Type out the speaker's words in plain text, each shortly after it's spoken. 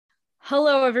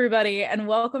Hello, everybody, and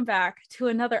welcome back to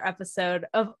another episode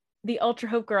of the Ultra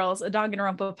Hope Girls, a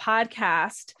Danganronpa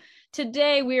podcast.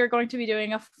 Today, we are going to be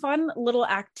doing a fun little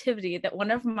activity that one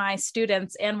of my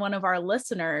students and one of our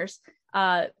listeners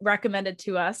recommended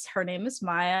to us. Her name is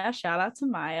Maya. Shout out to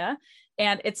Maya.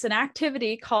 And it's an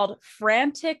activity called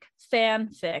Frantic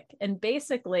Fanfic. And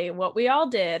basically, what we all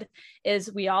did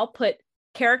is we all put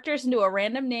characters into a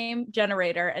random name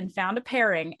generator and found a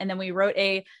pairing, and then we wrote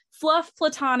a fluff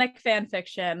platonic fan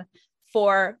fiction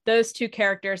for those two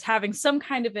characters having some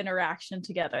kind of interaction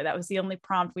together. That was the only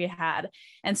prompt we had.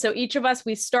 And so each of us,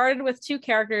 we started with two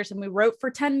characters and we wrote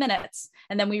for 10 minutes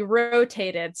and then we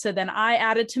rotated. So then I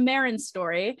added to Marin's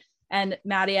story and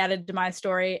Maddie added to my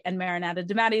story and Marin added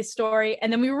to Maddie's story. And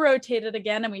then we rotated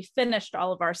again and we finished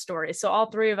all of our stories. So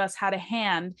all three of us had a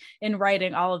hand in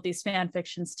writing all of these fan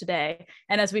fictions today.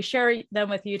 And as we share them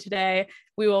with you today,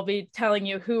 we will be telling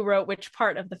you who wrote which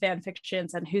part of the fan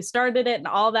fictions and who started it and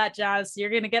all that jazz. So you're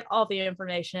going to get all the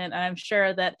information. And I'm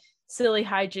sure that silly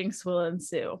hijinks will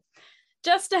ensue.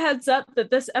 Just a heads up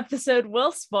that this episode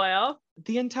will spoil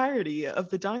the entirety of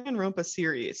the Danganronpa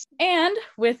series. And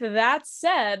with that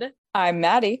said, I'm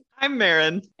Maddie. I'm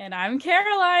Marin. And I'm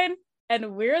Caroline.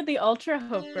 And we're the Ultra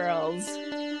Hope Girls. 1,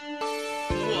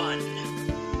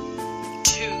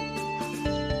 2.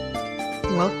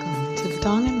 Welcome to the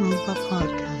Danganronpa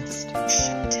podcast.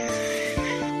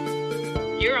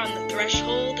 You're on the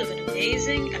threshold of an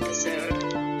amazing episode.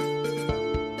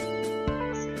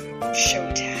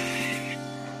 Showtime.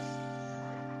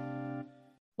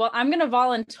 Well, I'm going to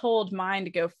voluntold mine to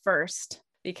go first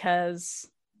because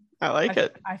I like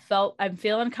it. I'm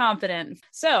feeling confident.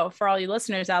 So for all you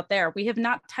listeners out there, we have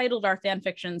not titled our fan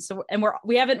fictions. And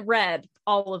we haven't read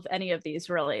all of any of these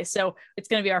really. So it's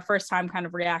going to be our first time kind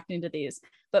of reacting to these.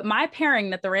 But my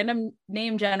pairing that the random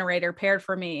name generator paired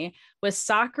for me was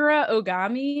Sakura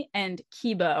Ogami and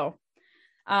Kibo.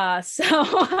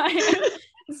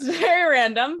 It's very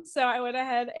random. So I went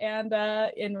ahead and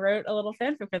wrote a little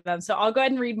fanfic for them. So I'll go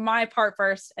ahead and read my part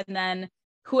first. And then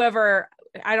whoever,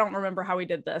 I don't remember how we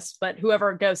did this, but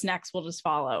whoever goes next will just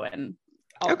follow. And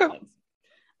okay.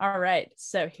 All right.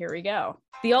 So here we go.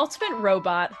 The ultimate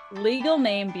robot, legal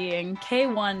name being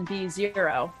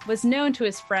K1B0, was known to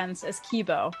his friends as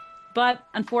Kibo. But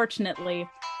unfortunately,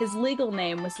 his legal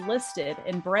name was listed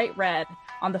in bright red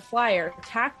on the flyer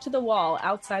tacked to the wall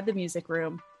outside the music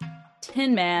room.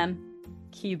 Tin Man,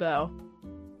 Kibo.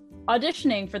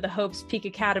 Auditioning for the Hope's Peak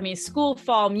Academy School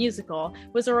Fall Musical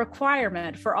was a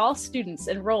requirement for all students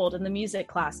enrolled in the music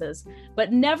classes,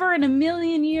 but never in a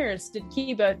million years did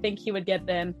Kibo think he would get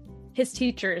in. His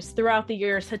teachers throughout the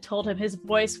years had told him his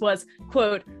voice was,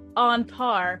 quote, on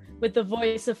par with the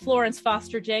voice of Florence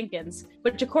Foster Jenkins,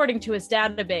 which according to his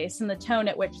database and the tone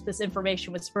at which this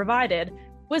information was provided,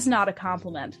 was not a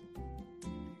compliment.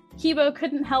 Kibo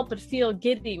couldn't help but feel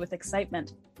giddy with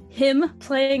excitement. Him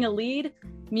playing a lead?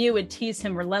 Mew would tease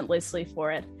him relentlessly for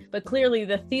it, but clearly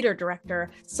the theater director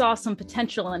saw some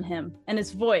potential in him, and his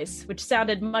voice, which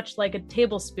sounded much like a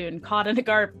tablespoon caught in a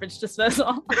garbage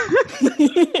disposal.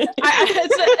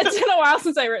 It's been a while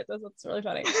since I wrote this. It's really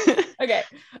funny. Okay.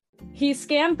 He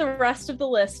scanned the rest of the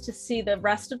list to see the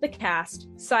rest of the cast.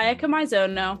 Sayaka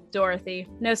Mizono, Dorothy,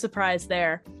 no surprise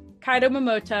there. Kaido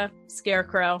Momota,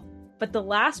 Scarecrow. But the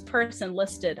last person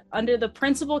listed under the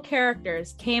principal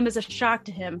characters came as a shock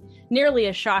to him, nearly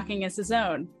as shocking as his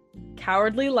own.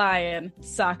 Cowardly Lion,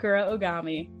 Sakura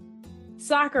Ogami.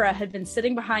 Sakura had been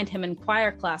sitting behind him in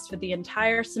choir class for the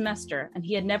entire semester, and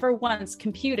he had never once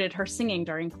computed her singing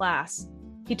during class.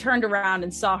 He turned around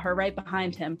and saw her right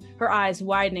behind him, her eyes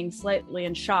widening slightly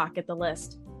in shock at the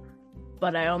list.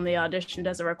 But I only auditioned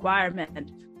as a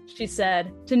requirement, she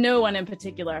said, to no one in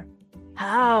particular.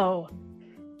 How?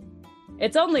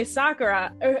 It's only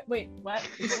Sakura. Wait, what?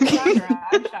 It's only Sakura.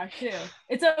 I'm shocked too.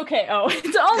 It's okay. Oh,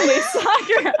 it's only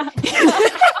Sakura.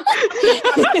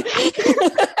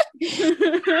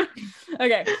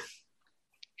 Okay.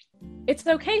 It's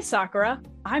okay, Sakura.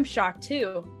 I'm shocked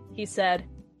too, he said.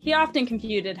 He often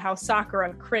computed how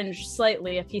Sakura cringed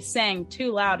slightly if he sang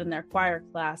too loud in their choir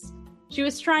class. She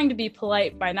was trying to be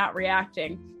polite by not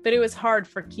reacting, but it was hard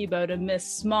for Kibo to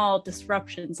miss small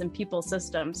disruptions in people's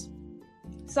systems.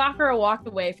 Sakura walked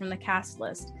away from the cast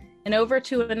list and over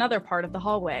to another part of the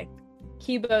hallway.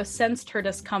 Kibo sensed her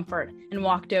discomfort and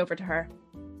walked over to her.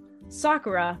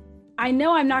 Sakura, I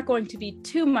know I'm not going to be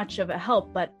too much of a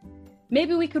help, but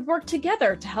maybe we could work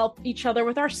together to help each other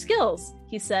with our skills,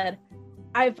 he said.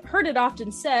 I've heard it often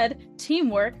said,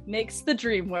 teamwork makes the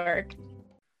dream work.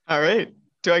 All right.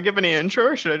 Do I give any intro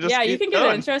or should I just you can keep give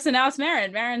going? an intro. So now it's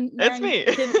Marin. Marin, It's me.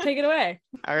 Take it away.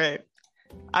 All right.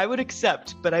 I would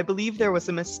accept, but I believe there was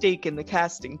a mistake in the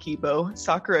casting, Kibo.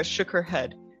 Sakura shook her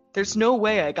head. There's no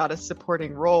way I got a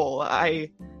supporting role.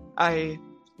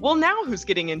 Well, now who's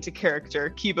getting into character?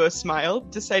 Kibo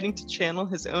smiled, deciding to channel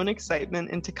his own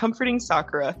excitement into comforting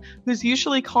Sakura, whose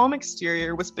usually calm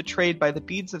exterior was betrayed by the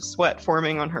beads of sweat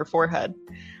forming on her forehead.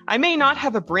 I may not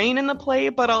have a brain in the play,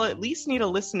 but I'll at least need a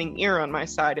listening ear on my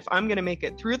side if I'm going to make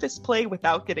it through this play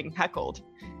without getting heckled.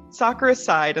 Sakura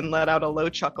sighed and let out a low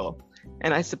chuckle.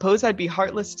 And I suppose I'd be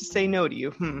heartless to say no to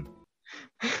you.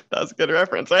 That was a good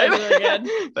reference, right? Really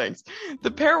good. Thanks.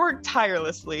 The pair worked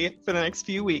tirelessly for the next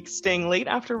few weeks, staying late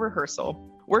after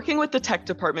rehearsal, working with the tech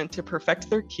department to perfect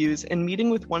their cues, and meeting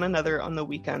with one another on the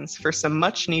weekends for some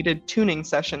much-needed tuning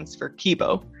sessions for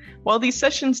Kibo. While these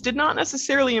sessions did not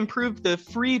necessarily improve the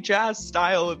free jazz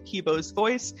style of Kibo's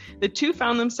voice, the two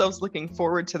found themselves looking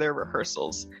forward to their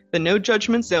rehearsals, the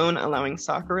no-judgment zone allowing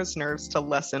Sakura's nerves to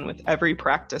lessen with every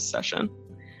practice session.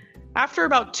 After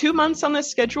about 2 months on this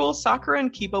schedule, Sakura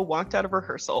and Kibo walked out of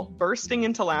rehearsal, bursting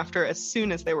into laughter as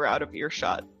soon as they were out of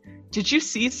earshot. Did you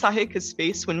see Sayaka's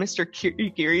face when Mr.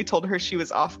 Kirigiri told her she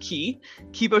was off key?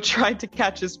 Kibo tried to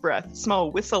catch his breath,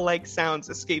 small whistle-like sounds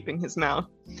escaping his mouth.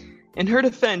 In her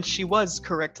defense, she was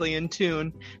correctly in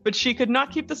tune, but she could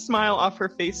not keep the smile off her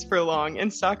face for long,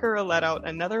 and Sakura let out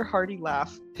another hearty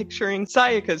laugh, picturing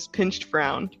Sayaka's pinched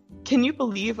frown. Can you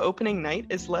believe opening night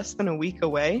is less than a week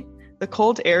away? The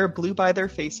cold air blew by their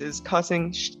faces,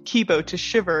 causing Kibo to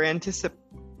shiver and to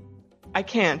I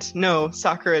can't, no,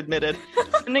 Sakura admitted,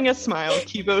 sending a smile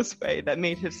Kibo's way that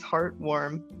made his heart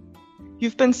warm.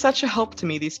 You've been such a help to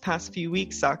me these past few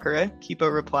weeks, Sakura,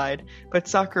 Kibo replied, but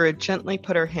Sakura gently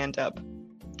put her hand up.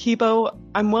 Kibo,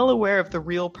 I'm well aware of the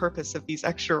real purpose of these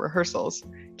extra rehearsals.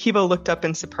 Kibo looked up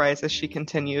in surprise as she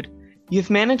continued.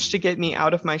 You've managed to get me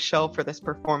out of my shell for this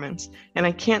performance, and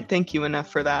I can't thank you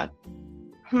enough for that.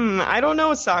 I don't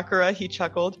know, Sakura, he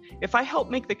chuckled. If I help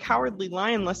make the Cowardly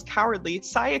Lion less cowardly,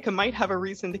 Sayaka might have a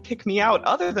reason to kick me out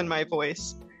other than my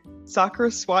voice.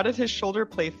 Sakura swatted his shoulder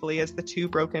playfully as the two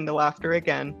broke into laughter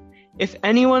again. If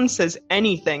anyone says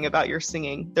anything about your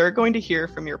singing, they're going to hear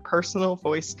from your personal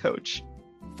voice coach.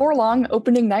 Before long,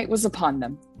 opening night was upon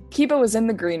them. Kibo was in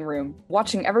the green room,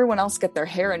 watching everyone else get their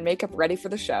hair and makeup ready for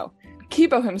the show.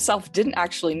 Kibo himself didn't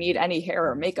actually need any hair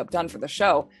or makeup done for the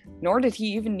show, nor did he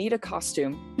even need a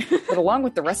costume. But along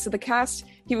with the rest of the cast,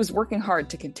 he was working hard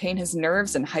to contain his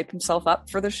nerves and hype himself up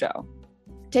for the show.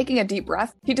 Taking a deep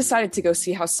breath, he decided to go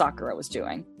see how Sakura was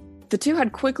doing. The two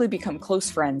had quickly become close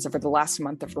friends over the last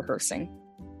month of rehearsing.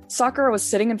 Sakura was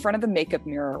sitting in front of the makeup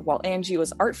mirror while Angie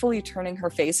was artfully turning her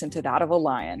face into that of a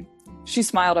lion. She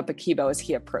smiled up at Kibo as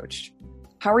he approached.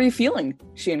 How are you feeling?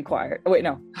 She inquired. Oh, wait,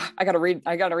 no. I gotta read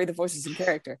the voices in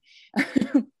character.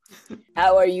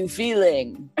 How are you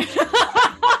feeling?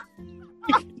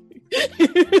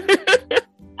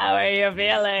 How are you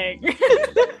feeling?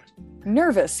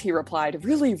 Nervous, he replied.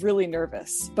 Really, really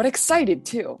nervous. But excited,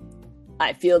 too.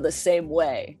 I feel the same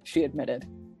way, she admitted.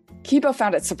 Kibo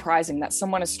found it surprising that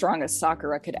someone as strong as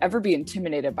Sakura could ever be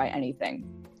intimidated by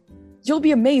anything. You'll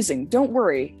be amazing, don't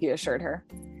worry, he assured her.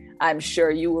 I'm sure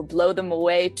you will blow them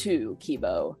away too,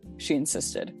 Kibo, she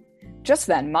insisted. Just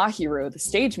then, Mahiru, the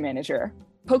stage manager,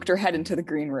 poked her head into the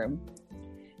green room.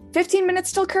 15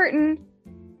 minutes till curtain.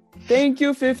 Thank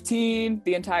you, 15.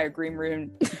 The entire green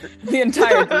room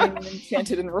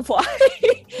chanted in reply.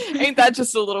 Ain't that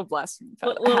just a little blasphemy?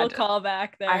 Little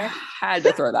callback there. I had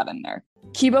to throw that in there.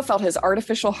 Kibo felt his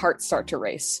artificial heart start to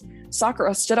race.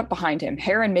 Sakura stood up behind him,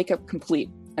 hair and makeup complete,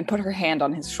 and put her hand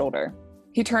on his shoulder.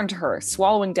 He turned to her,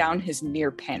 swallowing down his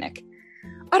near panic.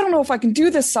 I don't know if I can do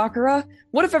this, Sakura.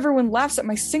 What if everyone laughs at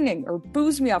my singing or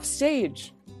boos me off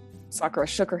stage? Sakura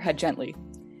shook her head gently.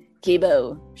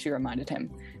 Kibo, she reminded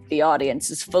him, the audience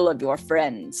is full of your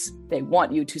friends. They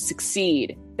want you to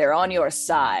succeed. They're on your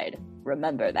side.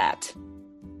 Remember that.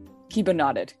 Kibo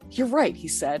nodded. You're right, he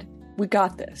said. We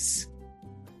got this.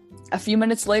 A few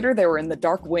minutes later, they were in the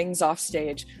dark wings off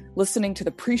stage, listening to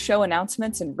the pre-show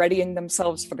announcements and readying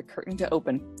themselves for the curtain to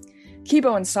open.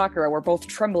 Kibo and Sakura were both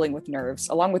trembling with nerves,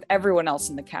 along with everyone else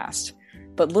in the cast.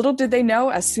 But little did they know,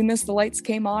 as soon as the lights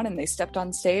came on and they stepped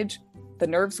on stage, the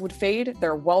nerves would fade,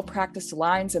 their well-practiced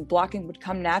lines and blocking would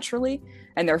come naturally,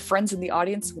 and their friends in the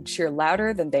audience would cheer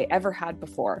louder than they ever had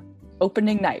before.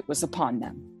 Opening night was upon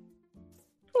them.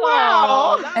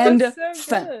 Wow, that and was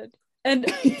so good. And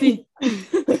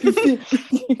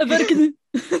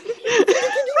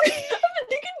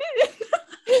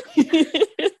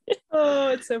oh,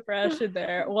 it's so fresh in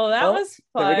there. Well, that was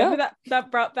fun. That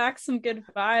brought back some good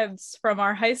vibes from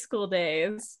our high school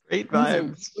days. Great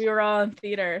vibes. We were all in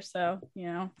theater, so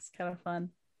it's kind of fun.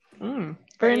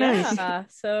 Very nice. Yeah.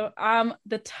 So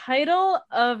the title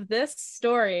of this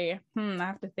story, I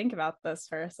have to think about this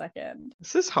for a second.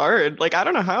 This is hard. Like, I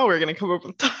don't know how we're going to come up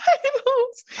with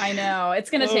titles. I know. It's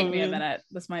going to take me a minute.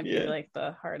 This might be Yeah. like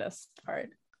the hardest part.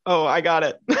 Oh, I got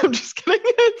it. I'm just kidding.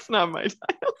 It's not my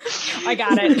title. I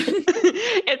got it.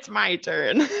 It's my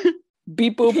turn.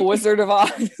 Beep Boop Wizard of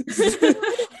Oz.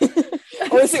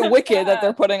 Or is it Wicked that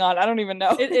they're putting on? I don't even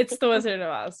know. It's the Wizard of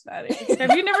Oz, Maddie.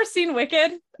 Have you never seen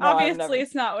Wicked? No, I've Obviously,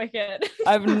 it's not Wicked.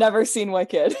 I've never seen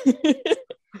Wicked.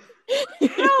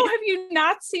 How have you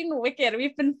not seen Wicked?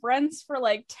 We've been friends for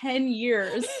like 10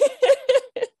 years.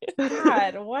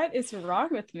 God, what is wrong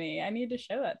with me? I need to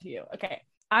show that to you. Okay,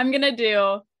 I'm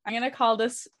gonna call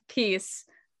this piece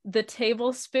The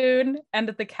Tablespoon and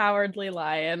the Cowardly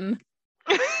Lion.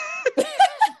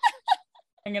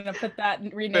 I'm gonna put that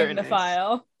and rename the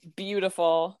file.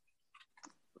 Beautiful.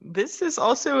 This is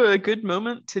also a good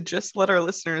moment to just let our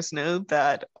listeners know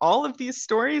that all of these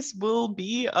stories will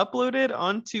be uploaded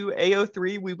onto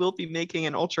AO3. We will be making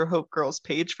an Ultra Hope Girls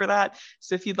page for that.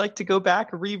 So if you'd like to go back,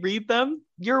 reread them,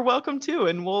 you're welcome to,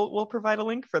 and we'll provide a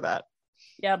link for that.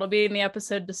 Yeah, it'll be in the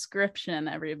episode description,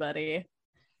 everybody.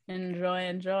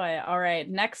 Enjoy. All right,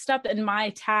 next up in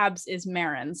my tabs is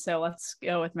Marin. So let's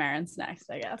go with Marin's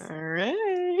next, I guess. All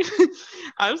right.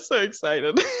 I'm so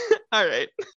excited. All right.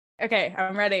 Okay,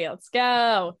 I'm ready. Let's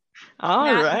go.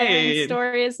 All right. Marin's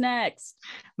story is next.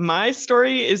 My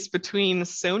story is between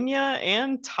Sonia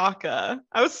and Taka.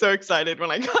 I was so excited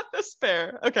when I got this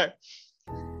pair. Okay.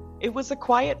 It was a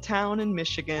quiet town in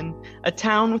Michigan, a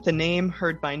town with a name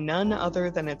heard by none other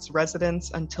than its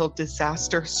residents until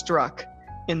disaster struck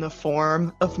in the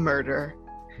form of murder.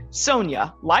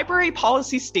 Sonia, library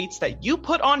policy states that you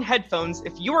put on headphones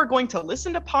if you are going to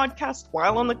listen to podcasts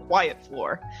while on the quiet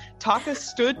floor. Taka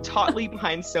stood tautly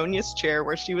behind Sonia's chair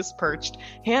where she was perched,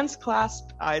 hands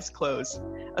clasped, eyes closed.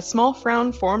 A small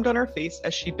frown formed on her face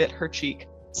as she bit her cheek.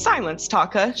 Silence,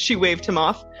 Taka, she waved him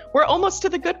off. We're almost to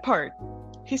the good part.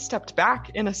 He stepped back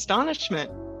in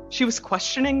astonishment. She was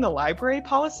questioning the library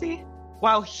policy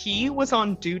while he was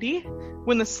on duty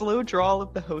when the slow drawl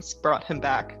of the host brought him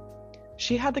back.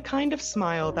 She had the kind of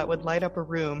smile that would light up a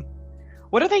room.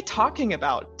 What are they talking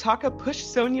about? Taka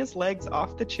pushed Sonia's legs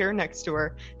off the chair next to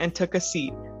her and took a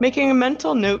seat, making a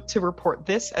mental note to report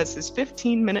this as his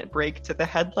 15-minute break to the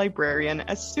head librarian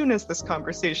as soon as this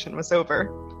conversation was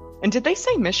over. And did they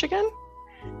say Michigan?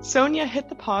 Sonia hit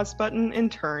the pause button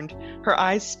and turned, her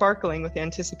eyes sparkling with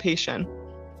anticipation.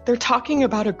 They're talking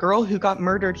about a girl who got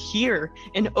murdered here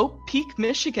in Oak Peak,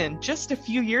 Michigan, just a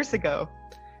few years ago.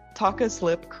 Taka's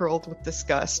lip curled with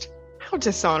disgust. How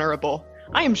dishonorable.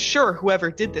 I am sure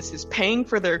whoever did this is paying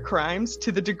for their crimes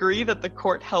to the degree that the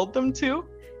court held them to.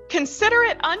 Consider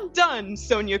it undone,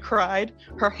 Sonia cried,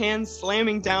 her hands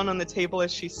slamming down on the table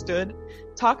as she stood.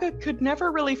 Taka could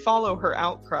never really follow her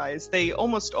outcries. They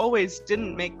almost always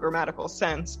didn't make grammatical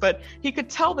sense, but he could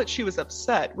tell that she was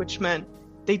upset, which meant,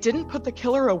 they didn't put the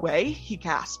killer away? He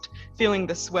gasped, feeling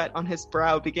the sweat on his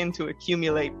brow begin to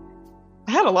accumulate.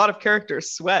 I had a lot of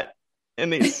characters sweat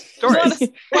in these stories.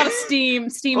 a lot of steam.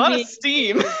 A lot of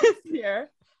steam.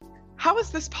 Here. How is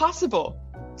this possible?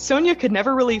 Sonia could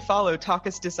never really follow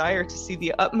Taka's desire to see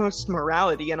the utmost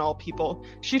morality in all people.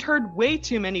 She'd heard way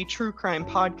too many true crime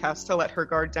podcasts to let her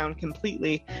guard down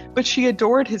completely, but she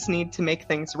adored his need to make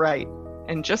things right.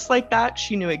 And just like that,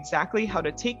 she knew exactly how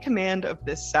to take command of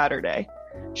this Saturday.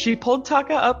 She pulled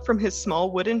Taka up from his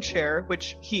small wooden chair,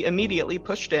 which he immediately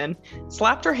pushed in,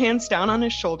 slapped her hands down on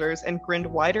his shoulders, and grinned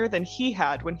wider than he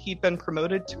had when he'd been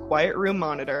promoted to quiet room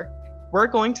monitor. We're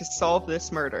going to solve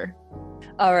this murder.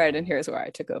 All right, and here's where I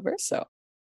took over. So,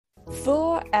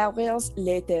 4 hours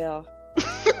later.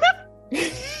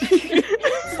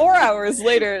 4 hours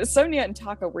later, Sonia and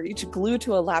Taka were each glued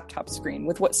to a laptop screen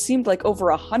with what seemed like over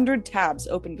 100 tabs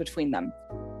open between them.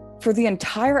 For the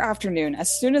entire afternoon,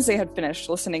 as soon as they had finished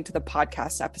listening to the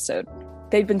podcast episode,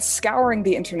 they'd been scouring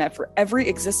the internet for every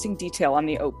existing detail on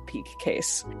the Oak Peak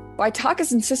case. By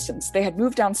Taka's insistence, they had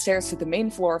moved downstairs to the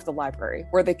main floor of the library,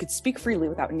 where they could speak freely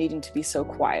without needing to be so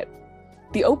quiet.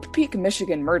 The Oak Peak,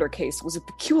 Michigan murder case was a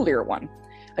peculiar one.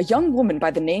 A young woman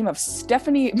by the name of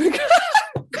Stephanie...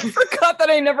 I forgot that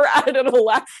I never added a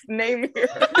last name here.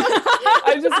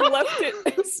 I just left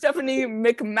it Stephanie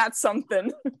McMatt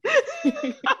something.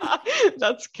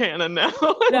 That's canon now.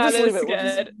 That is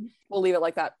good. We'll leave it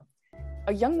like that.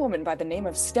 A young woman by the name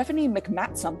of Stephanie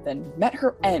McMatt something met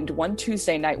her end one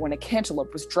Tuesday night when a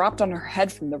cantaloupe was dropped on her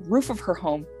head from the roof of her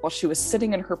home while she was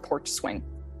sitting in her porch swing.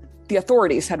 The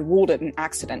authorities had ruled it an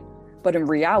accident, but in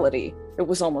reality, it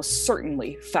was almost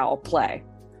certainly foul play.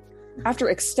 After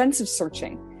extensive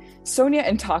searching, Sonia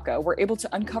and Taka were able to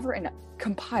uncover and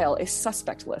compile a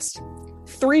suspect list.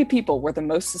 3 people were the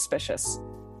most suspicious.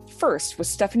 First was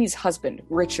Stephanie's husband,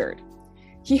 Richard.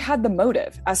 He had the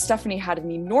motive, as Stephanie had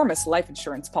an enormous life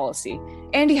insurance policy,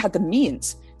 and he had the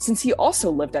means, since he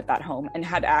also lived at that home and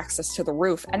had access to the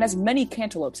roof and as many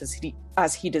cantaloupes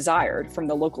as he desired from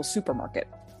the local supermarket.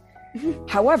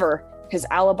 However, his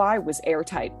alibi was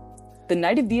airtight. The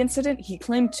night of the incident, he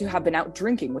claimed to have been out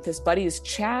drinking with his buddies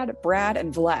Chad, Brad,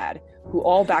 and Vlad, who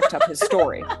all backed up his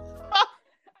story.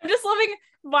 I'm just loving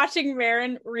watching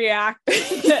Marin react to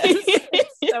this.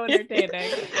 It's so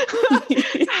entertaining.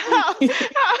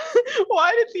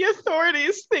 Why did the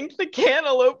authorities think the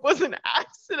cantaloupe was an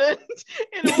accident?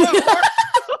 In what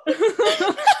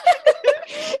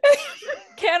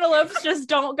Cantaloupes just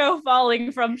don't go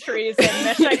falling from trees in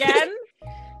Michigan.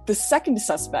 The second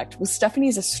suspect was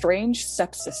Stephanie's estranged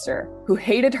stepsister, who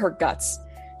hated her guts.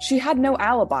 She had no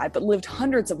alibi, but lived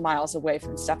hundreds of miles away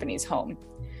from Stephanie's home.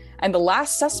 And the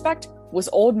last suspect was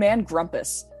Old Man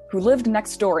Grumpus, who lived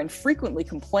next door and frequently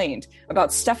complained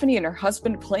about Stephanie and her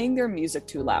husband playing their music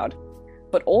too loud.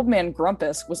 But Old Man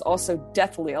Grumpus was also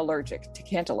deathly allergic to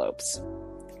cantaloupes.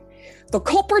 "The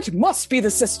culprit must be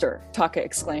the sister," Taka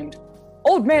exclaimed.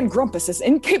 "Old Man Grumpus is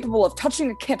incapable of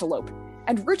touching a cantaloupe,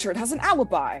 and Richard has an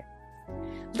alibi."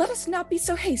 "Let us not be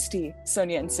so hasty,"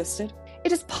 Sonia insisted.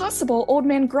 "It is possible Old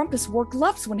Man Grumpus wore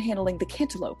gloves when handling the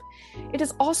cantaloupe. It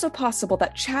is also possible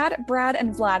that Chad, Brad,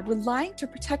 and Vlad were lying to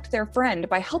protect their friend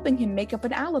by helping him make up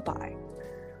an alibi."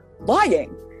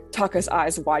 "Lying?" Taka's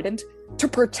eyes widened. "To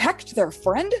protect their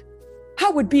friend?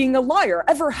 How would being a liar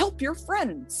ever help your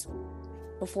friends?"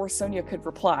 Before Sonia could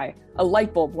reply, a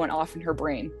light bulb went off in her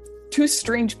brain. 2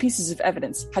 strange pieces of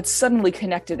evidence had suddenly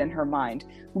connected in her mind,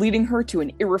 leading her to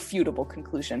an irrefutable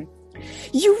conclusion.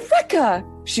 "Eureka!"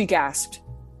 she gasped.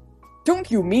 "Don't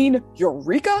you mean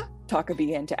Eureka?" Taka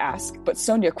began to ask, but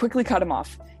Sonia quickly cut him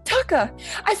off. "Taka,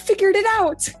 I figured it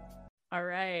out!" All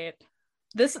right.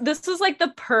 This was like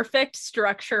the perfect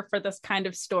structure for this kind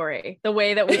of story. The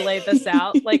way that we laid this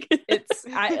out, like yes,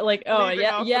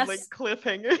 with, like,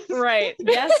 cliffhangers. Right.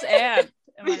 Yes, and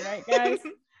am I right, guys?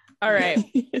 All right.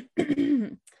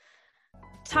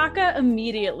 Taka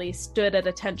immediately stood at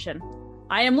attention.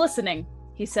 "I am listening,"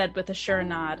 he said with a sure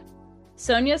nod.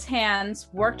 Sonia's hands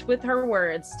worked with her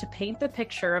words to paint the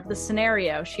picture of the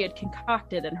scenario she had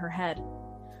concocted in her head.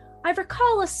 "I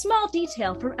recall a small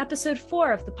detail from episode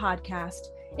 4 of the podcast.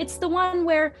 It's the one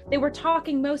where they were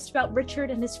talking most about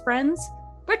Richard and his friends.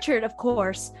 Richard, of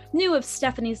course, knew of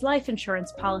Stephanie's life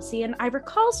insurance policy, and I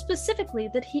recall specifically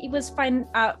that he was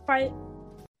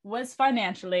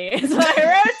financially, is what I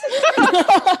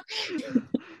wrote.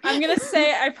 I'm going to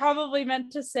say, I probably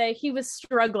meant to say he was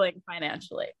struggling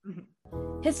financially.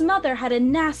 His mother had a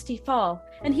nasty fall,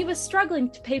 and he was struggling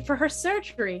to pay for her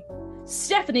surgery.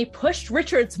 Stephanie pushed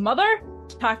Richard's mother?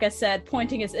 Taka said,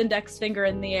 pointing his index finger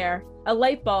in the air. A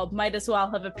light bulb might as well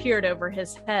have appeared over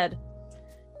his head.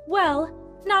 Well,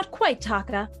 not quite,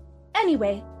 Taka.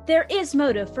 Anyway, there is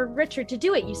motive for Richard to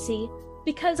do it, you see,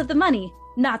 because of the money,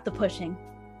 not the pushing.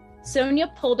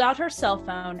 Sonia pulled out her cell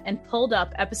phone and pulled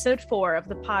up episode 4 of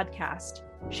the podcast.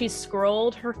 She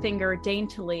scrolled her finger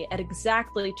daintily at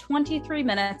exactly 23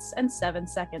 minutes and 7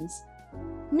 seconds.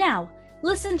 Now,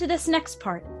 listen to this next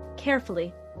part,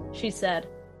 carefully, she said.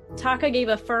 Taka gave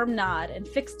a firm nod and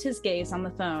fixed his gaze on the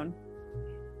phone.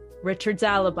 Richard's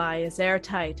alibi is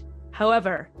airtight.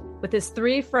 However, with his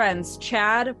 3 friends,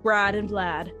 Chad, Brad, and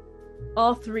Vlad,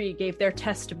 all 3 gave their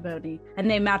testimony, and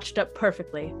they matched up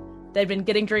perfectly. They'd been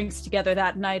getting drinks together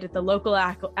that night at the local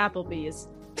Applebee's.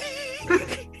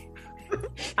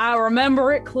 I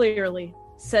remember it clearly,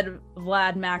 said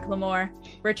Vlad McLemore,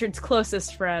 Richard's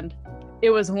closest friend. It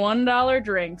was $1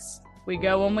 drinks. We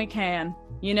go when we can.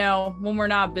 You know, when we're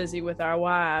not busy with our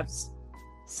wives.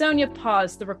 Sonia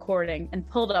paused the recording and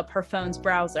pulled up her phone's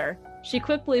browser. She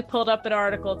quickly pulled up an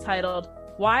article titled,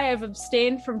 Why I've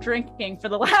Abstained from Drinking for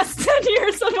the Last 10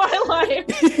 Years of My Life.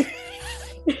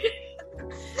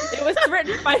 It was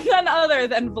written by none other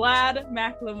than Vlad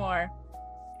McLemore.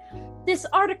 This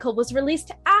article was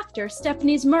released after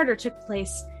Stephanie's murder took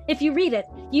place. If you read it,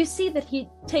 you see that he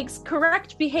takes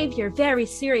correct behavior very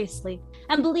seriously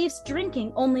and believes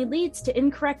drinking only leads to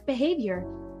incorrect behavior.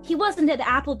 He wasn't at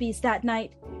Applebee's that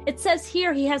night. It says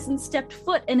here he hasn't stepped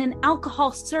foot in an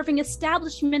alcohol-serving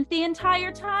establishment the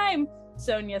entire time,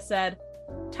 Sonia said.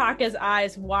 Taka's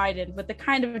eyes widened with the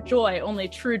kind of joy only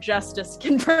true justice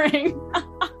can bring.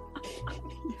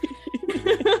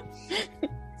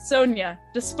 Sonia,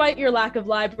 despite your lack of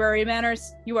library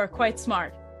manners, you are quite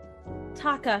smart.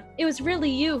 Taka, it was really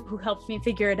you who helped me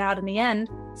figure it out in the end,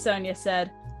 Sonia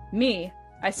said. Me?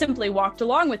 I simply walked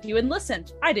along with you and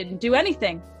listened. I didn't do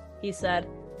anything, he said.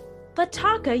 But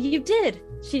Taka, you did,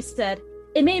 she said.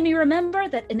 It made me remember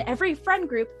that in every friend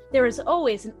group, there is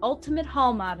always an ultimate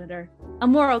hall monitor, a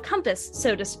moral compass,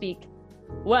 so to speak.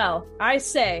 Well, I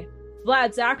say,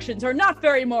 Vlad's actions are not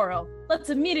very moral. Let's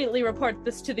immediately report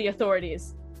this to the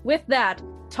authorities. With that,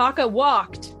 Taka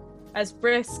walked as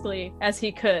briskly as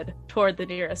he could toward the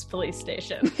nearest police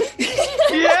station.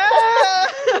 Yeah!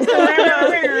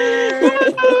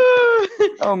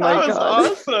 Oh my that was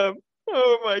god. awesome.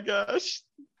 Oh my gosh.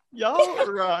 Y'all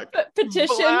rock.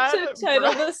 Petition Vlad to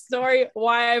title Bra- this story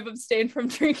Why I've Abstained from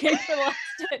Drinking for the Last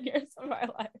 10 Years of My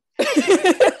Life.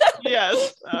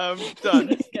 Yes, done.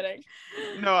 Just kidding.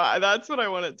 No, that's what I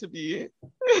want it to be.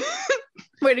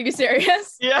 Wait, are you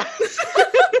serious? Yes.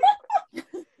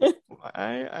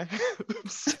 I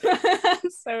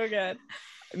So good.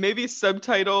 maybe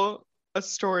subtitle A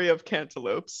Story of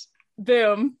Cantaloupes.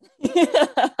 Boom.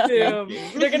 Boom. you.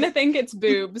 They're going to think it's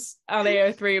boobs on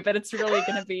AO3, but it's really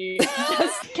going to be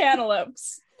just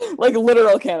cantaloupes. Like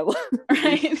literal cantaloupe.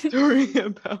 Right? Story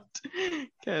about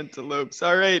cantaloupes.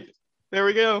 All right, there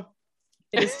we go.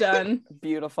 It is done.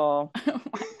 Beautiful.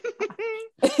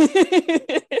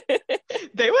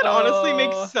 They would honestly Oh.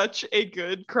 make such a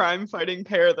good crime fighting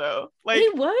pair, though. Like, They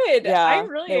would. Yeah, I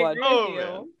really they would. agree Oh, with you.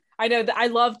 man. I know that I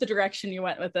love the direction you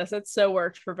went with this. It so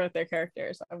worked for both their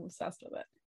characters. I'm obsessed with it.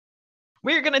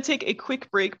 we're going to take a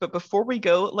quick break, but before we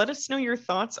go, let us know your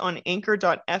thoughts on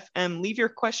anchor.fm. Leave your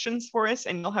questions for us,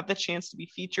 and you'll have the chance to be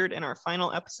featured in our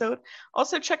final episode.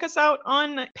 Also, check us out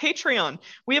on Patreon.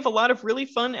 We have a lot of really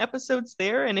fun episodes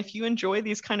there, and if you enjoy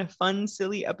these kind of fun,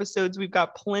 silly episodes, we've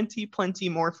got plenty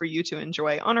more for you to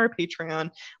enjoy on our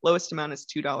Patreon. Lowest amount is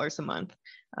 $2 a month.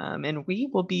 And we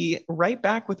will be right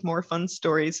back with more fun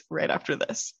stories right after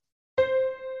this.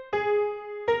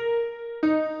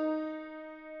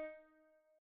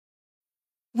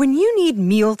 When you need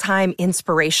mealtime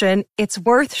inspiration, it's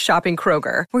worth shopping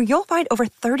Kroger, where you'll find over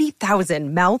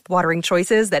 30,000 mouth-watering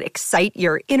choices that excite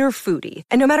your inner foodie.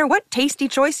 And no matter what tasty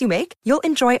choice you make, you'll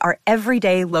enjoy our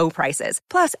everyday low prices,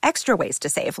 plus extra ways to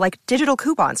save, like digital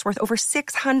coupons worth over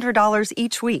 $600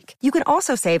 each week. You can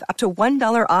also save up to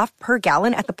 $1 off per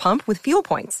gallon at the pump with fuel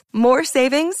points. More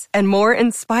savings and more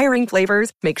inspiring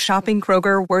flavors make shopping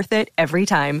Kroger worth it every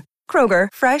time. Kroger,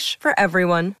 fresh for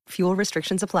everyone. Fuel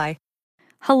restrictions apply.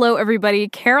 Hello, everybody.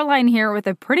 Caroline here with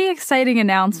a pretty exciting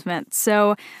announcement.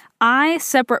 So I,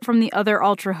 separate from the other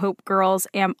Ultra Hope girls,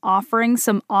 am offering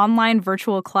some online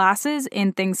virtual classes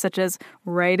in things such as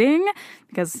writing,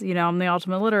 because, you know, I'm the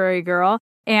ultimate literary girl,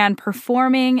 and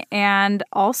performing, and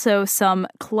also some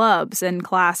clubs and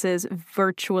classes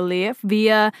virtually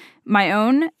via my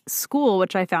own school,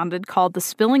 which I founded, called the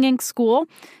Spilling Ink School.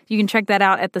 You can check that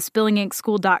out at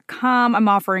thespillinginkschool.com. I'm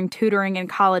offering tutoring and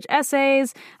college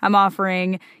essays. I'm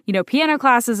offering, piano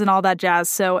classes and all that jazz.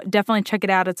 So definitely check it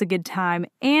out. It's a good time.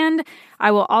 And I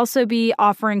will also be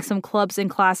offering some clubs and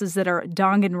classes that are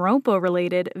Danganronpa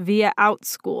related via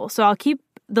OutSchool. So I'll keep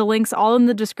the links all in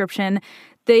the description.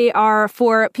 They are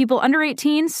for people under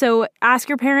 18, so ask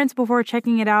your parents before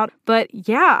checking it out. But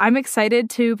yeah, I'm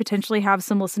excited to potentially have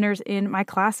some listeners in my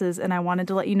classes, and I wanted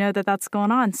to let you know that that's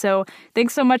going on. So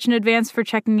thanks so much in advance for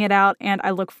checking it out, and I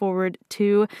look forward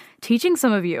to teaching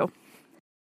some of you.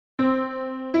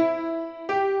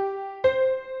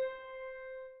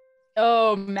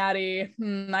 Oh, Maddie,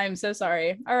 I'm so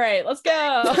sorry. All right, let's go.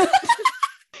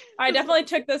 I definitely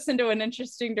took this into an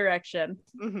interesting direction.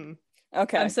 Mm-hmm.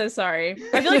 Okay. I'm so sorry.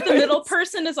 I feel like the middle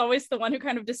person is always the one who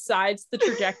kind of decides the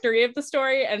trajectory of the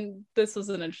story, and this was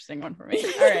an interesting one for me.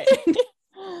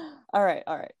 All right.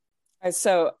 All right.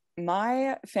 So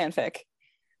my fanfic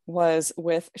was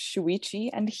with Shuichi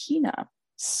and Hina.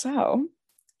 So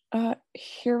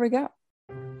here we go.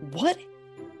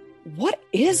 What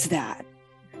is that?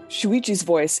 Shuichi's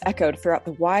voice echoed throughout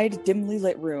the wide, dimly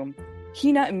lit room.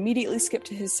 Hina immediately skipped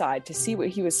to his side to see what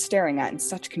he was staring at in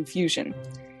such confusion.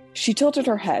 She tilted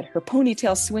her head, her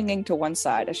ponytail swinging to one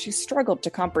side as she struggled to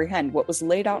comprehend what was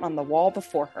laid out on the wall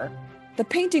before her. The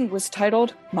painting was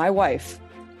titled My Wife.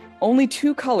 Only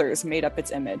two colors made up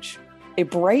its image, a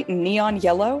bright neon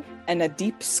yellow and a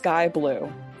deep sky blue.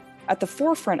 At the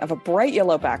forefront of a bright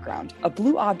yellow background, a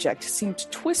blue object seemed to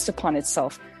twist upon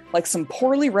itself like some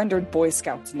poorly rendered Boy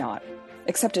Scout's knot,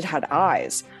 except it had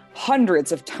eyes,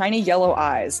 hundreds of tiny yellow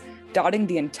eyes, dotting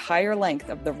the entire length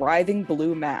of the writhing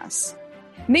blue mass.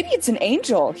 Maybe it's an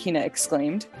angel, Hina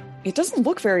exclaimed. It doesn't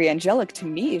look very angelic to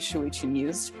me, Shuichi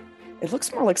mused. It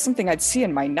looks more like something I'd see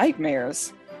in my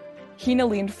nightmares. Hina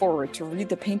leaned forward to read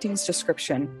the painting's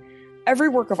description. Every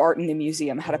work of art in the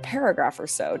museum had a paragraph or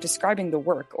so describing the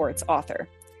work or its author.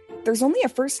 There's only a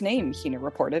first name, Hina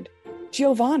reported.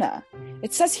 Giovanna.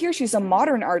 It says here she's a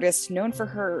modern artist known for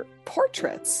her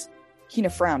portraits. Hina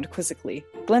frowned quizzically,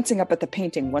 glancing up at the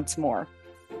painting once more.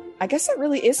 I guess that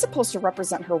really is supposed to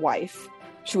represent her wife.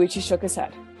 Shuichi shook his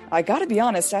head. I gotta be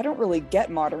honest, I don't really get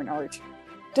modern art.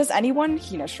 Does anyone?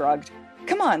 Hina shrugged.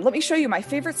 Come on, let me show you my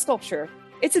favorite sculpture.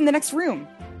 It's in the next room.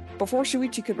 Before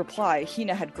Shuichi could reply,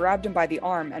 Hina had grabbed him by the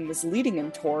arm and was leading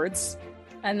him towards...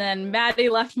 And then Maddie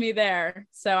left me there,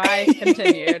 so I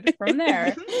continued from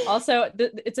there. Also,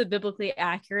 it's a biblically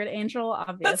accurate angel,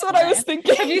 obviously. That's what I was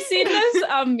thinking. Have you seen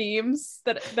those memes?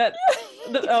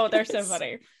 Oh, they're so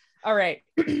funny. All right.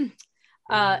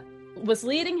 Was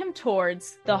leading him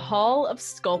towards the Hall of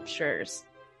Sculptures.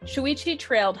 Shuichi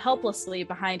trailed helplessly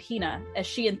behind Hina as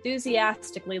she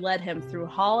enthusiastically led him through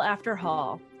hall after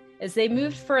hall. As they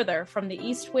moved further from the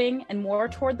east wing and more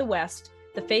toward the west,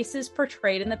 the faces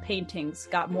portrayed in the paintings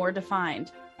got more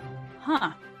defined.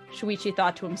 Huh, Shuichi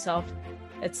thought to himself.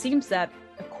 It seems that,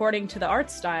 according to the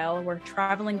art style, we're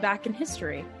traveling back in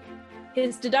history.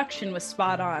 His deduction was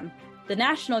spot on. The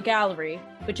National Gallery,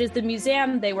 which is the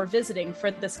museum they were visiting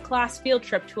for this class field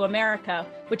trip to America,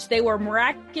 which they were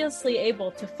miraculously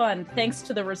able to fund thanks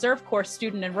to the Reserve Corps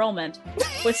student enrollment,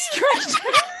 was stretched...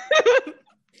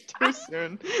 Too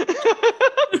soon.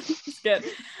 It's good.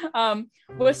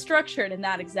 Was structured in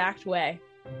that exact way.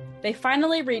 They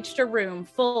finally reached a room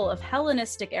full of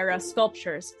Hellenistic-era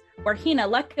sculptures, where Hina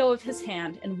let go of his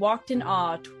hand and walked in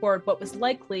awe toward what was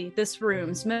likely this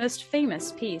room's most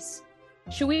famous piece.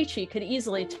 Shuichi could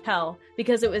easily tell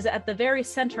because it was at the very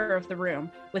center of the room,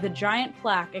 with a giant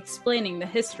plaque explaining the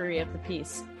history of the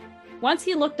piece. Once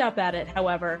he looked up at it,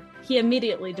 however, he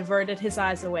immediately diverted his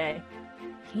eyes away.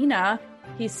 Hina,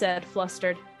 he said,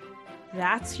 flustered.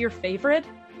 That's your favorite?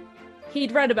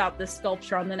 He'd read about this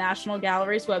sculpture on the National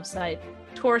Gallery's website,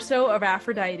 Torso of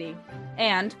Aphrodite,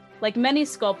 and, like many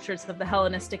sculptures of the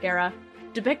Hellenistic era,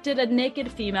 depicted a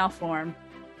naked female form.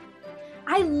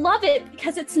 I love it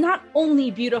because it's not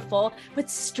only beautiful, but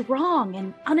strong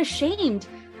and unashamed.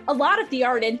 A lot of the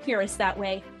art in here is that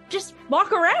way. Just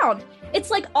walk around. It's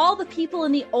like all the people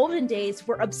in the olden days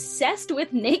were obsessed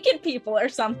with naked people or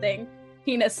something,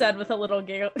 Hina said with a little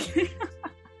giggle.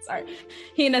 Sorry.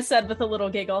 Hina said with a little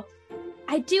giggle.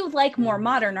 I do like more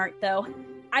modern art, though.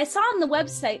 I saw on the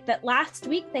website that last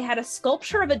week they had a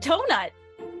sculpture of a donut.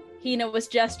 Hina was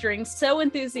gesturing so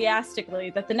enthusiastically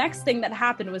that the next thing that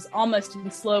happened was almost in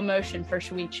slow motion for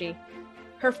Shuichi.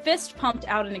 Her fist pumped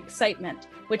out in excitement,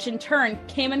 which in turn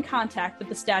came in contact with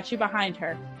the statue behind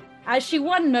her. As she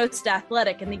won most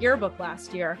athletic in the yearbook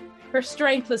last year, her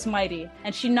strength was mighty,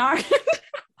 and she knocked...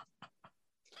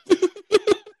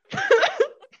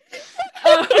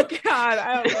 Oh, God,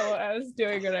 I don't know what I was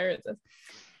doing when I heard this.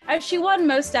 As she won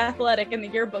most athletic in the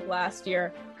yearbook last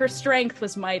year, her strength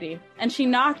was mighty, and she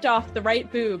knocked off the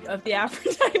right boob of the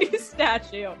Aphrodite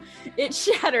statue. It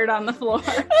shattered on the floor.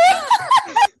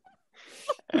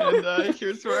 And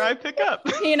here's where I pick up.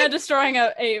 Hina destroying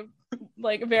a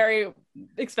very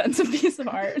expensive piece of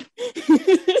art.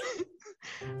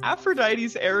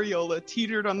 Aphrodite's areola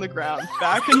teetered on the ground,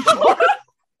 back and forth.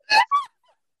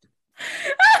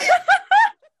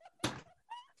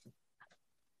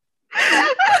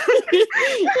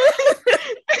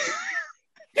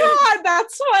 God,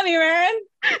 that's funny, man.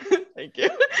 Thank you.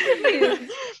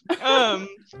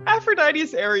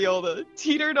 Aphrodite's areola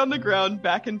teetered on the ground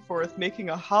back and forth, making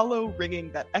a hollow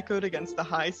ringing that echoed against the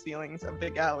high ceilings of the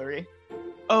gallery.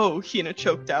 Oh, Hina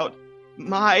choked out.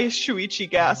 My, Shuichi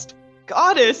gasped.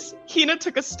 Goddess! Hina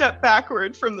took a step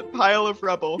backward from the pile of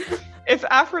rubble. If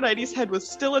Aphrodite's head was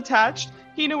still attached,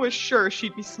 Hina was sure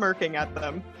she'd be smirking at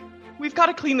them. We've got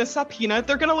to clean this up, Hina.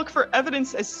 They're going to look for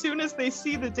evidence as soon as they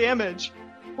see the damage.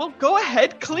 Well, go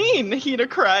ahead, clean, Hina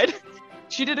cried.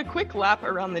 She did a quick lap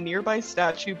around the nearby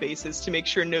statue bases to make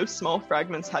sure no small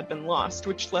fragments had been lost,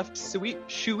 which left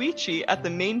Shuichi at the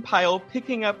main pile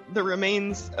picking up the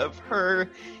remains of her.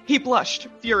 He blushed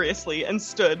furiously and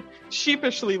stood,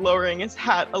 sheepishly lowering his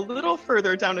hat a little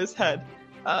further down his head.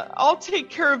 I'll take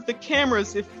care of the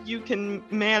cameras if you can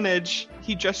manage,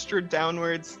 he gestured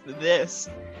downwards, this.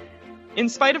 In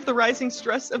spite of the rising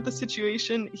stress of the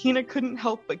situation, Hina couldn't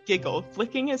help but giggle,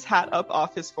 flicking his hat up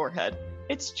off his forehead.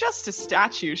 It's just a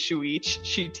statue, Shuichi,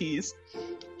 she teased.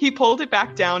 He pulled it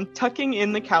back down, tucking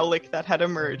in the cowlick that had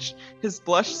emerged, his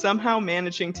blush somehow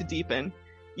managing to deepen.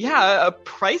 Yeah, a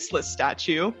priceless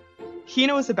statue.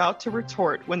 Hina was about to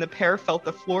retort when the pair felt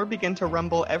the floor begin to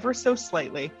rumble ever so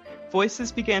slightly.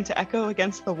 Voices began to echo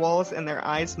against the walls and their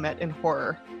eyes met in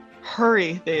horror.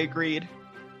 Hurry, they agreed.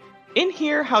 In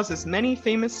here houses many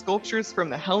famous sculptures from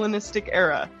the Hellenistic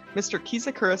era. Mr.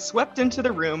 Kizakura swept into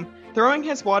the room, throwing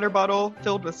his water bottle,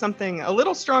 filled with something a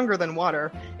little stronger than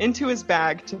water, into his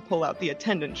bag to pull out the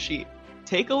attendance sheet.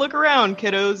 Take a look around,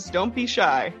 kiddos. Don't be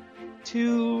shy.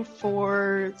 2,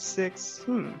 4, 6,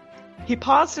 He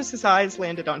paused as his eyes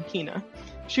landed on Hina.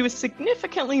 She was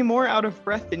significantly more out of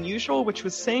breath than usual, which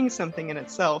was saying something in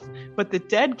itself, but the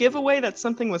dead giveaway that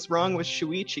something was wrong was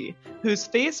Shuichi, whose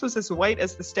face was as white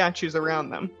as the statues around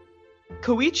them.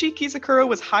 Koichi Kizakura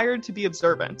was hired to be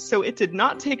observant, so it did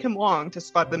not take him long to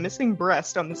spot the missing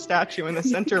breast on the statue in the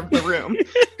center of the room.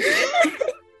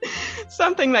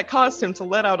 Something that caused him to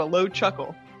let out a low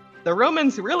chuckle. The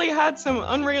Romans really had some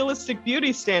unrealistic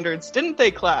beauty standards, didn't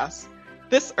they, class?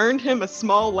 This earned him a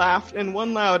small laugh and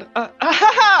one loud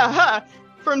ah-ha-ha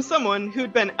from someone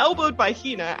who'd been elbowed by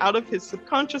Hina out of his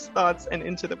subconscious thoughts and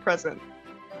into the present.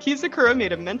 Kizakura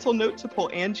made a mental note to pull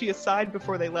Angie aside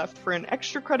before they left for an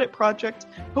extra credit project,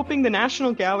 hoping the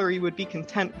National Gallery would be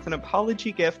content with an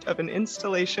apology gift of an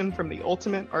installation from the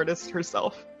ultimate artist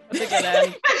herself. That's a good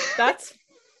end. That's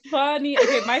funny.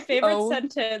 Okay, my favorite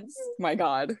sentence. My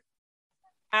God.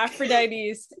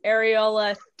 Aphrodite's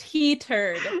areola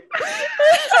T-turd.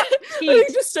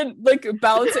 Just like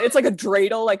balance. It's like a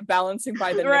dreidel, like balancing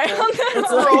by the right nipple.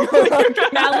 It's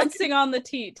like balancing on the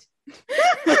teat.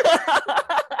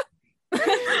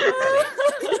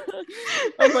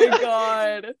 Oh my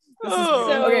God. This is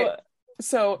So, okay.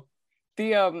 So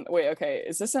the wait, okay,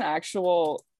 is this an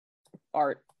actual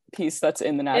art piece that's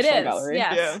in the National Gallery?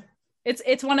 Yes. Yeah.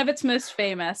 It's one of its most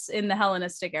famous in the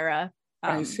Hellenistic era.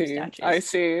 I see. Statues. I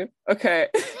see. Okay.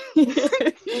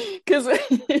 Because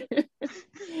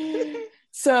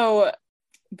so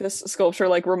this sculpture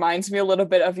like reminds me a little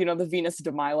bit of, you know, the Venus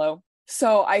de Milo.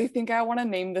 So I think I want to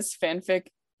name this fanfic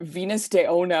Venus de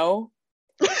Ono.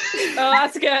 Oh,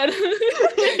 that's good.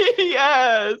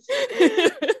 Yes.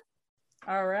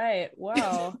 All right.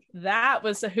 Wow. That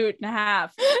was a hoot and a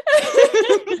half.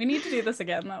 We need to do this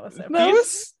again. That was so fun. That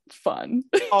was fun.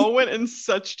 All went in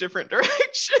such different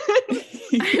directions.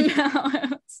 I know.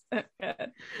 It was so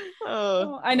good.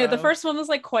 Oh, I know the wow. first one was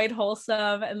like quite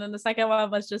wholesome, and then the second one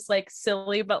was just like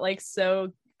silly but like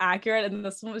so accurate, and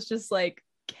this one was just like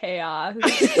chaos.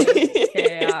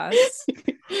 Chaos.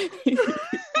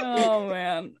 Oh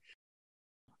man.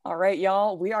 All right,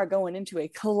 y'all, we are going into a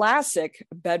classic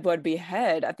Bedwood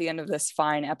Behead at the end of this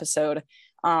fine episode.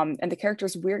 And the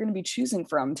characters we're going to be choosing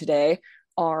from today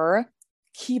are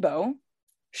Kibo,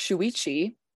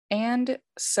 Shuichi, and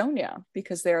Sonia,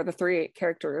 because they are the three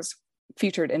characters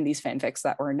featured in these fanfics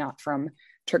that were not from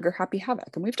Trigger Happy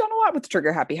Havoc. And we've done a lot with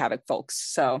Trigger Happy Havoc, folks.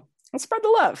 So let's spread the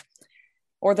love.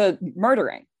 Or the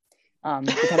murdering,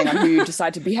 depending on who you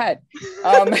decide to behead.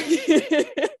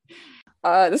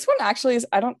 This one actually is,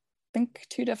 I don't think,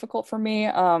 too difficult for me.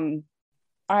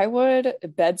 I would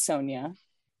bed Sonia.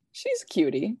 She's a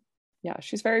cutie. Yeah,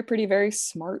 she's very pretty, very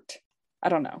smart. I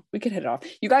don't know. We could hit it off.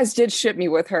 You guys did ship me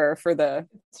with her for the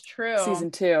It's true.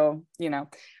 season 2, you know.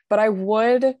 But I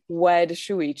would wed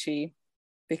Shuichi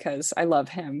because I love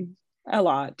him a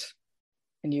lot.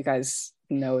 And you guys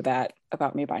know that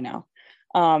about me by now.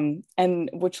 And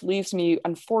which leaves me,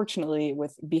 unfortunately,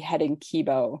 with beheading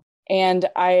Kibo. And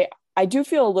I do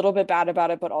feel a little bit bad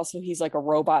about it, but also he's like a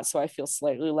robot, so I feel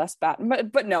slightly less bad.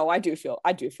 But no, I do feel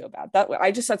bad. That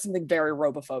I just said something very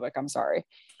robophobic. I'm sorry.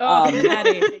 Oh,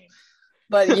 Maddie.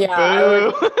 But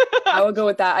yeah, I would go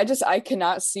with that. I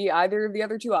cannot see either of the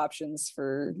other two options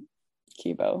for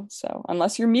Kibo. So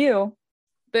unless you're Mew.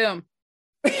 Boom.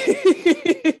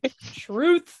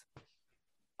 Truth.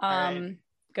 Right.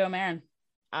 Go Marin.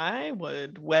 I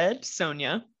would wed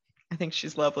Sonia. I think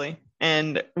she's lovely.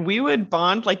 And we would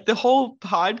bond, like the whole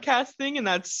podcast thing and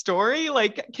that story.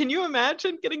 Like, can you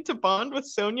imagine getting to bond with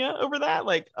Sonia over that?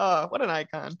 Like, oh, what an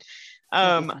icon.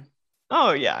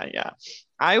 Oh, yeah.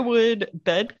 I would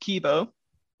bed Kibo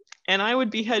and I would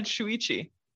behead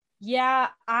Shuichi. Yeah,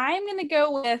 I'm going to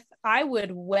go with I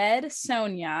would wed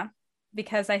Sonia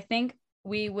because I think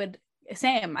we would,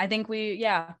 same. I think we,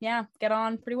 get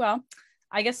on pretty well.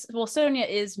 I guess, well, Sonia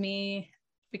is me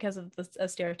because of the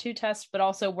SDR2 test, but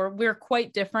also we're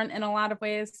quite different in a lot of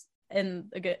ways, in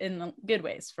the good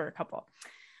ways for a couple.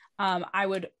 I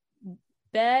would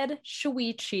bed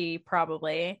Shuichi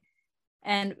probably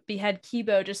and behead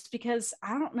Kibo just because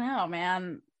I don't know,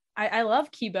 man. I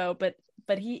love Kibo, but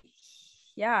he,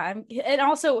 yeah. And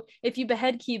also if you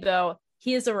behead Kibo,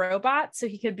 he is a robot, so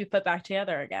he could be put back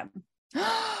together again.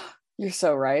 You're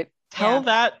so right. Tell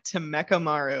that to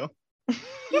Mekamaru.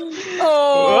 Too soon.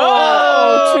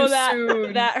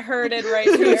 That hurted right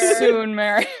Too here. soon,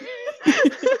 Mary.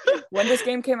 When this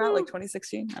game came out, like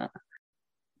 2016?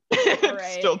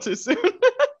 right. Still too soon.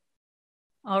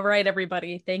 All right,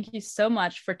 everybody. Thank you so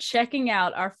much for checking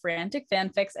out our frantic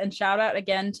fanfics, and shout out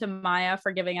again to Maya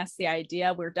for giving us the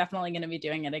idea. We're definitely going to be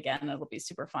doing it again. It'll be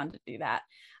super fun to do that.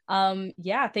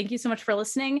 Thank you so much for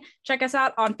listening. Check us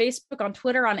out on Facebook, on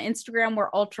Twitter, on Instagram. We're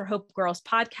Ultra Hope Girls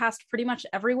Podcast pretty much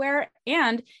everywhere.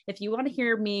 And if you want to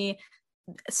hear me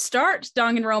start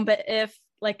Danganronpa, if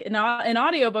like in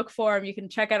audiobook form, you can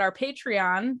check out our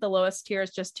Patreon. The lowest tier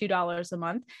is just $2 a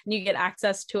month, and you get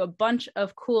access to a bunch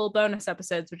of cool bonus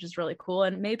episodes, which is really cool.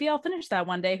 And maybe I'll finish that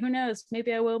one day. Who knows?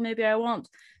 Maybe I will, maybe I won't.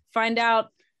 Find out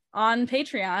on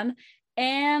Patreon.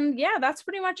 And yeah, that's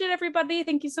pretty much it, everybody.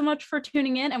 Thank you so much for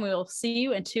tuning in, and we will see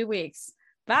you in 2 weeks.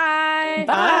 Bye.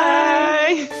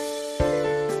 Bye.